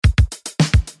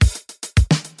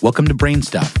Welcome to Brain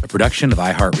Stuff, a production of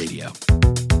iHeartRadio.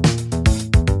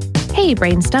 Hey,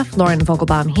 Brain Stuff, Lauren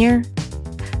Vogelbaum here.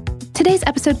 Today's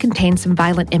episode contains some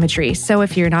violent imagery, so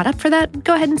if you're not up for that,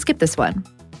 go ahead and skip this one.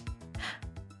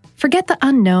 Forget the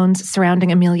unknowns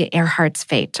surrounding Amelia Earhart's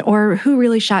fate, or who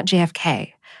really shot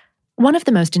JFK. One of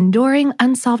the most enduring,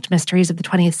 unsolved mysteries of the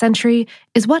 20th century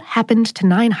is what happened to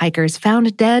 9 hikers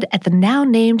found dead at the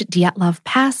now-named Dyatlov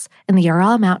Pass in the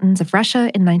Ural Mountains of Russia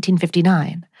in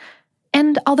 1959.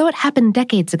 And although it happened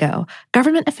decades ago,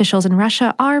 government officials in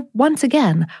Russia are, once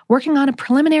again, working on a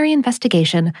preliminary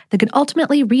investigation that could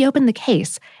ultimately reopen the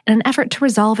case in an effort to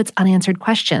resolve its unanswered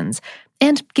questions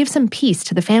and give some peace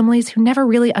to the families who never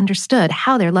really understood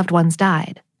how their loved ones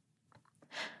died.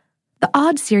 The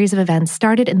odd series of events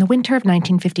started in the winter of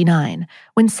 1959,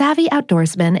 when savvy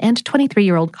outdoorsman and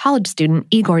 23-year-old college student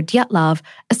Igor Dyatlov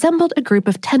assembled a group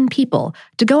of 10 people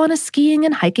to go on a skiing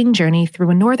and hiking journey through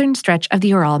a northern stretch of the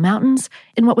Ural Mountains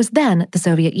in what was then the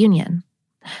Soviet Union.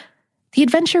 The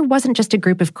adventure wasn't just a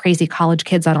group of crazy college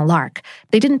kids on a lark.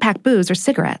 They didn't pack booze or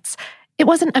cigarettes. It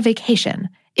wasn't a vacation.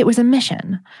 It was a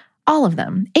mission. All of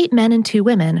them, 8 men and 2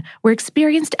 women, were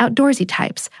experienced outdoorsy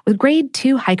types with Grade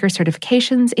 2 hiker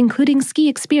certifications, including ski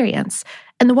experience,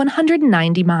 and the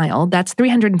 190-mile, that's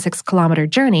 306-kilometer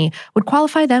journey would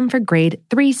qualify them for Grade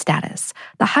 3 status,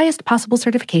 the highest possible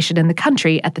certification in the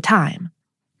country at the time.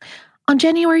 On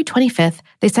January 25th,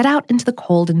 they set out into the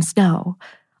cold and snow.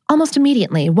 Almost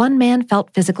immediately, one man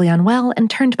felt physically unwell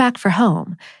and turned back for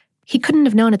home. He couldn't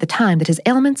have known at the time that his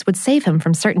ailments would save him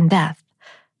from certain death.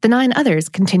 The 9 others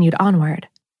continued onward.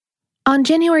 On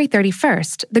January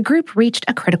 31st, the group reached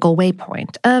a critical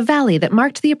waypoint, a valley that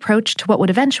marked the approach to what would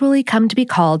eventually come to be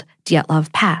called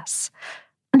Dyatlov Pass.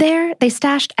 There, they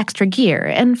stashed extra gear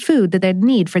and food that they'd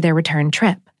need for their return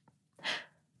trip.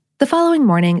 The following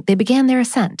morning, they began their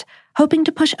ascent, hoping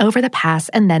to push over the pass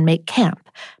and then make camp.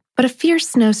 But a fierce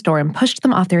snowstorm pushed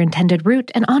them off their intended route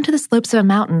and onto the slopes of a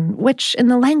mountain, which, in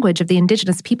the language of the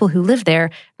indigenous people who live there,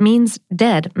 means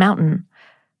dead mountain.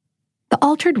 The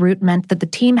altered route meant that the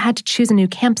team had to choose a new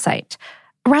campsite.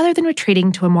 Rather than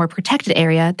retreating to a more protected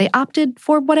area, they opted,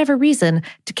 for whatever reason,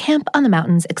 to camp on the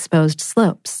mountain's exposed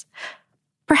slopes.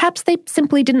 Perhaps they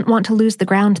simply didn't want to lose the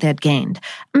ground they had gained.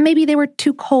 Maybe they were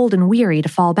too cold and weary to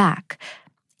fall back.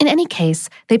 In any case,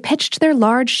 they pitched their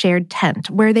large shared tent,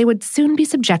 where they would soon be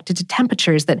subjected to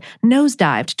temperatures that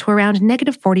nosedived to around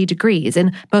negative 40 degrees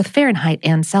in both Fahrenheit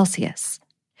and Celsius.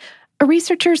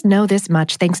 Researchers know this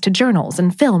much thanks to journals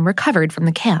and film recovered from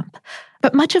the camp.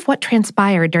 But much of what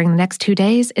transpired during the next 2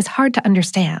 days is hard to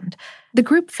understand. The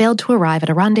group failed to arrive at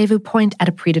a rendezvous point at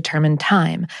a predetermined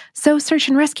time, so search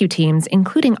and rescue teams,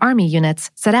 including Army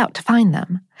units, set out to find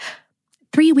them.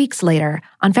 3 weeks later,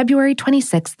 on February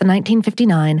 26,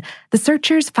 1959, the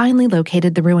searchers finally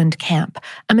located the ruined camp,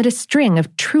 amid a string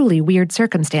of truly weird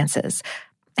circumstances.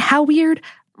 How weird?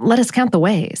 Let us count the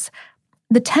ways.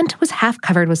 The tent was half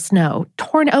covered with snow,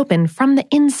 torn open from the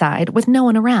inside with no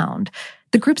one around.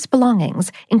 The group's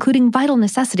belongings, including vital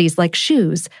necessities like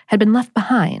shoes, had been left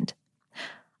behind.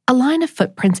 A line of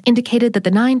footprints indicated that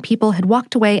the 9 people had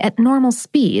walked away at normal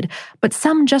speed, but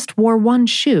some just wore one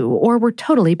shoe or were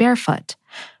totally barefoot.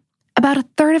 About a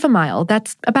third of a mile,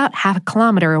 that's about half a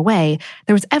kilometer away,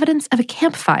 there was evidence of a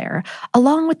campfire,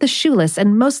 along with the shoeless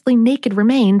and mostly naked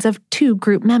remains of 2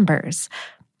 group members.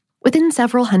 Within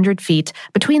several hundred feet,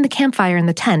 between the campfire and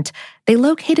the tent, they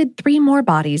located 3 more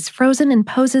bodies frozen in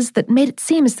poses that made it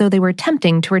seem as though they were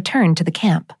attempting to return to the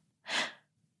camp.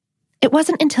 It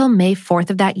wasn't until May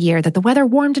 4th of that year that the weather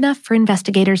warmed enough for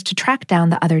investigators to track down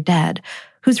the other dead,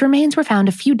 whose remains were found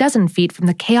a few dozen feet from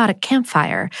the chaotic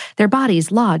campfire, their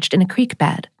bodies lodged in a creek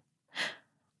bed.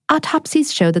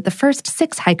 Autopsies showed that the first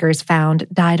 6 hikers found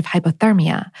died of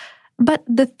hypothermia, but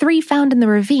the 3 found in the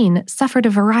ravine suffered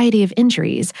a variety of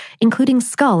injuries, including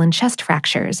skull and chest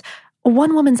fractures.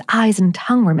 One woman's eyes and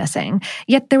tongue were missing,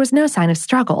 yet there was no sign of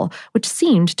struggle, which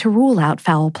seemed to rule out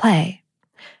foul play.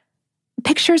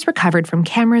 Pictures recovered from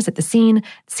cameras at the scene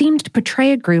seemed to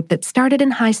portray a group that started in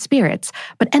high spirits,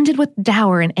 but ended with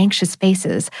dour and anxious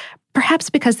faces, perhaps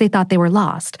because they thought they were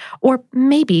lost, or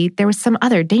maybe there was some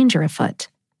other danger afoot.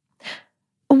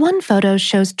 One photo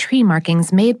shows tree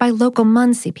markings made by local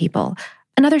Munsi people.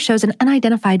 Another shows an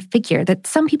unidentified figure that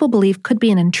some people believe could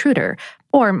be an intruder,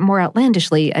 or more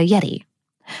outlandishly, a Yeti.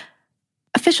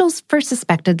 Officials first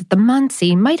suspected that the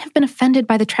Munsi might have been offended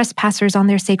by the trespassers on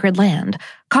their sacred land,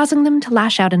 causing them to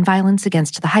lash out in violence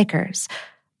against the hikers.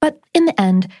 But in the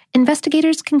end,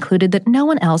 investigators concluded that no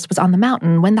one else was on the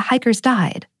mountain when the hikers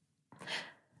died.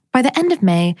 By the end of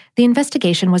May, the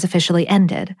investigation was officially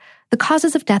ended. The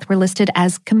causes of death were listed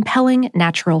as compelling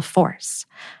natural force.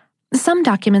 Some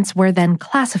documents were then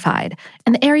classified,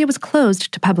 and the area was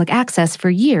closed to public access for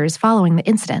years following the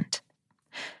incident.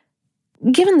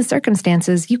 Given the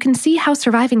circumstances, you can see how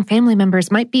surviving family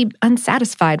members might be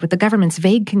unsatisfied with the government's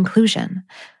vague conclusion.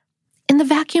 In the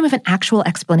vacuum of an actual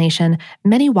explanation,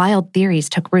 many wild theories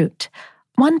took root.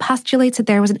 One postulates that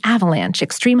there was an avalanche,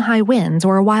 extreme high winds,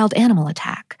 or a wild animal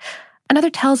attack. Another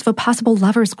tells of a possible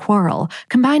lover's quarrel,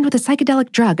 combined with a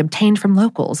psychedelic drug obtained from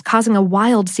locals, causing a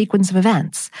wild sequence of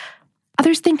events.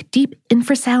 Others think deep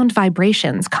infrasound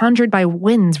vibrations conjured by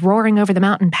winds roaring over the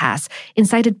mountain pass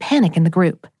incited panic in the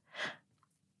group.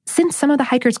 Since some of the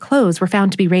hikers' clothes were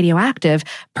found to be radioactive,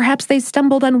 perhaps they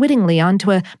stumbled unwittingly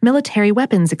onto a military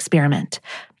weapons experiment.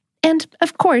 And,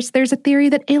 of course, there's a theory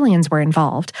that aliens were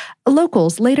involved.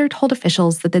 Locals later told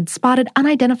officials that they'd spotted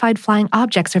unidentified flying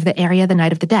objects over the area the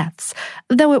night of the deaths,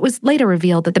 though it was later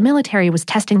revealed that the military was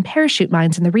testing parachute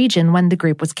mines in the region when the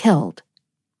group was killed.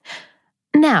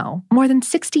 Now, more than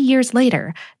 60 years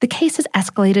later, the case has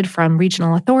escalated from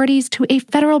regional authorities to a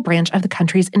federal branch of the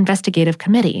country's investigative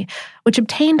committee, which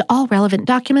obtained all relevant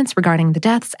documents regarding the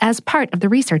deaths as part of the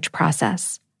research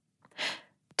process.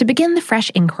 To begin the fresh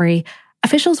inquiry,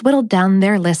 officials whittled down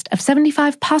their list of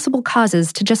 75 possible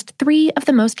causes to just 3 of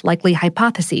the most likely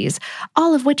hypotheses,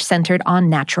 all of which centered on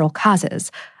natural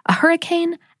causes: a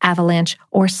hurricane, avalanche,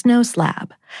 or snow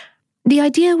slab. The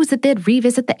idea was that they'd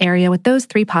revisit the area with those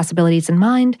 3 possibilities in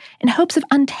mind in hopes of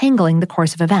untangling the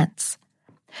course of events.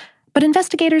 But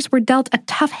investigators were dealt a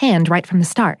tough hand right from the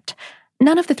start.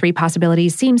 None of the 3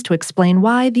 possibilities seems to explain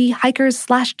why the hikers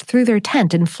slashed through their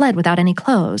tent and fled without any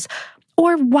clothes,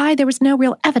 or why there was no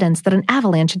real evidence that an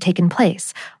avalanche had taken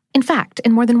place. In fact,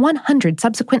 in more than 100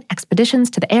 subsequent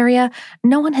expeditions to the area,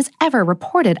 no one has ever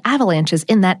reported avalanches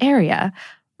in that area.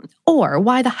 Or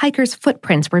why the hikers'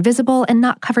 footprints were visible and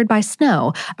not covered by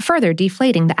snow, further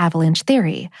deflating the avalanche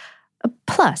theory.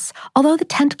 Plus, although the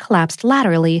tent collapsed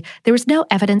laterally, there was no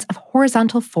evidence of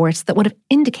horizontal force that would have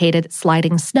indicated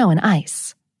sliding snow and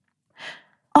ice.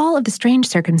 All of the strange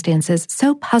circumstances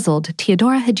so puzzled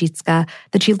Teodora Hajicka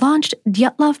that she launched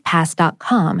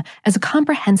Dyatlovpass.com as a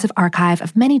comprehensive archive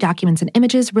of many documents and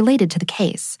images related to the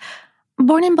case.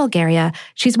 Born in Bulgaria,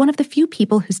 she's one of the few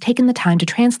people who's taken the time to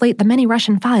translate the many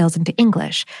Russian files into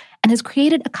English and has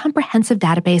created a comprehensive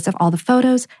database of all the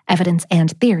photos, evidence,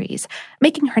 and theories,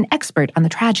 making her an expert on the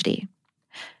tragedy.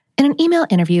 In an email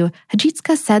interview,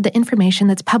 Hajicka said the information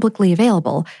that's publicly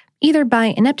available, either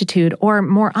by ineptitude or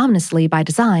more ominously by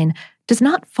design, does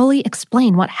not fully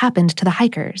explain what happened to the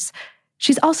hikers.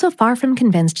 She's also far from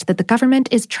convinced that the government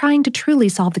is trying to truly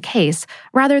solve the case,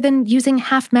 rather than using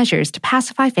half measures to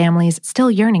pacify families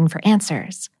still yearning for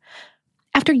answers.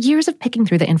 After years of picking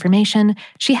through the information,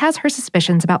 she has her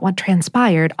suspicions about what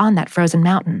transpired on that frozen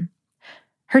mountain.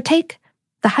 Her take: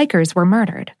 the hikers were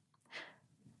murdered.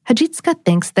 Hajicka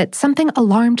thinks that something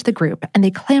alarmed the group and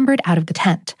they clambered out of the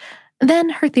tent. Then,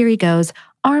 her theory goes,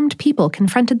 armed people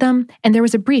confronted them and there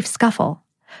was a brief scuffle.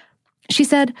 She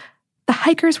said, the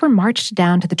hikers were marched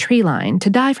down to the tree line to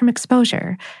die from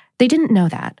exposure. They didn't know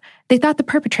that. They thought the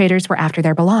perpetrators were after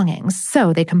their belongings,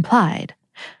 so they complied.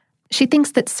 She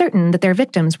thinks that certain that their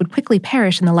victims would quickly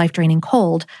perish in the life-draining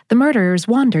cold, the murderers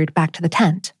wandered back to the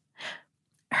tent.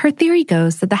 Her theory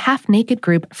goes that the half-naked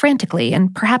group frantically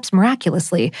and perhaps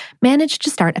miraculously managed to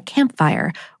start a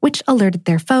campfire, which alerted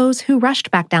their foes who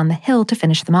rushed back down the hill to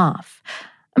finish them off.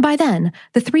 By then,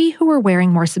 the 3 who were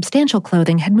wearing more substantial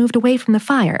clothing had moved away from the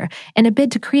fire in a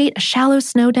bid to create a shallow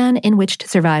snow den in which to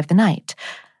survive the night.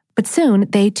 But soon,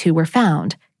 they too were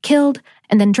found, killed,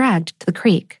 and then dragged to the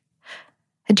creek.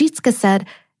 Hajicka said,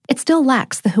 it still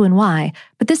lacks the who and why,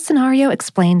 but this scenario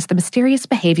explains the mysterious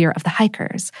behavior of the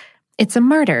hikers. It's a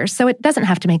murder, so it doesn't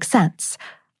have to make sense.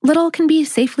 Little can be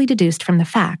safely deduced from the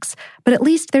facts, but at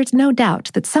least there's no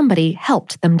doubt that somebody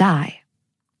helped them die.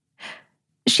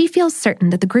 She feels certain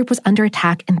that the group was under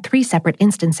attack in 3 separate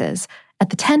instances,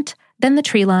 at the tent, then the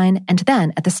tree line, and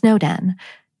then at the snow den.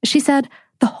 She said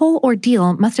the whole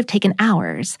ordeal must have taken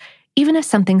hours. Even if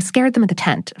something scared them at the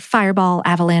tent, fireball,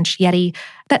 avalanche, yeti,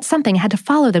 that something had to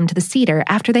follow them to the cedar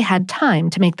after they had time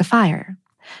to make the fire.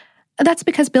 That's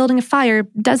because building a fire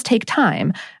does take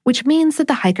time, which means that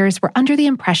the hikers were under the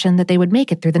impression that they would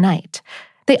make it through the night.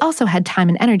 They also had time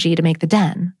and energy to make the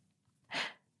den.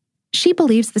 She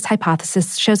believes this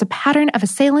hypothesis shows a pattern of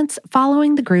assailants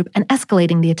following the group and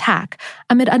escalating the attack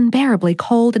amid unbearably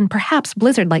cold and perhaps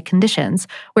blizzard-like conditions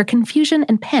where confusion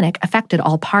and panic affected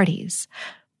all parties.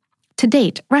 To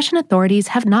date, Russian authorities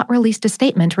have not released a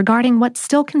statement regarding what's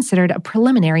still considered a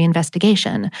preliminary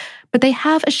investigation, but they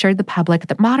have assured the public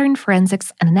that modern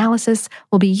forensics and analysis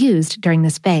will be used during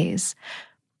this phase.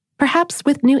 Perhaps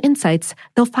with new insights,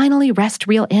 they'll finally wrest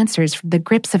real answers from the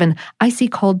grips of an icy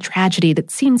cold tragedy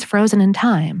that seems frozen in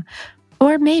time.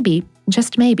 Or maybe,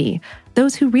 just maybe,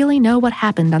 those who really know what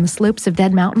happened on the slopes of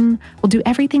Dead Mountain will do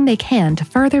everything they can to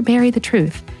further bury the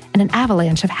truth in an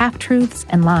avalanche of half-truths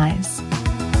and lies.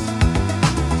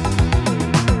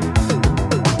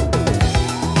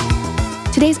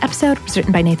 Today's episode was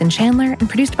written by Nathan Chandler and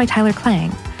produced by Tyler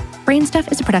Klang.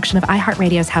 Brainstuff is a production of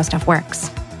iHeartRadio's How Stuff Works.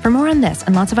 For more on this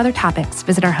and lots of other topics,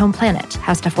 visit our home planet,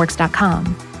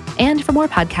 howstuffworks.com. And for more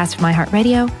podcasts from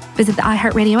iHeartRadio, visit the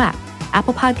iHeartRadio app,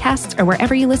 Apple Podcasts, or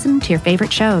wherever you listen to your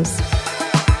favorite shows.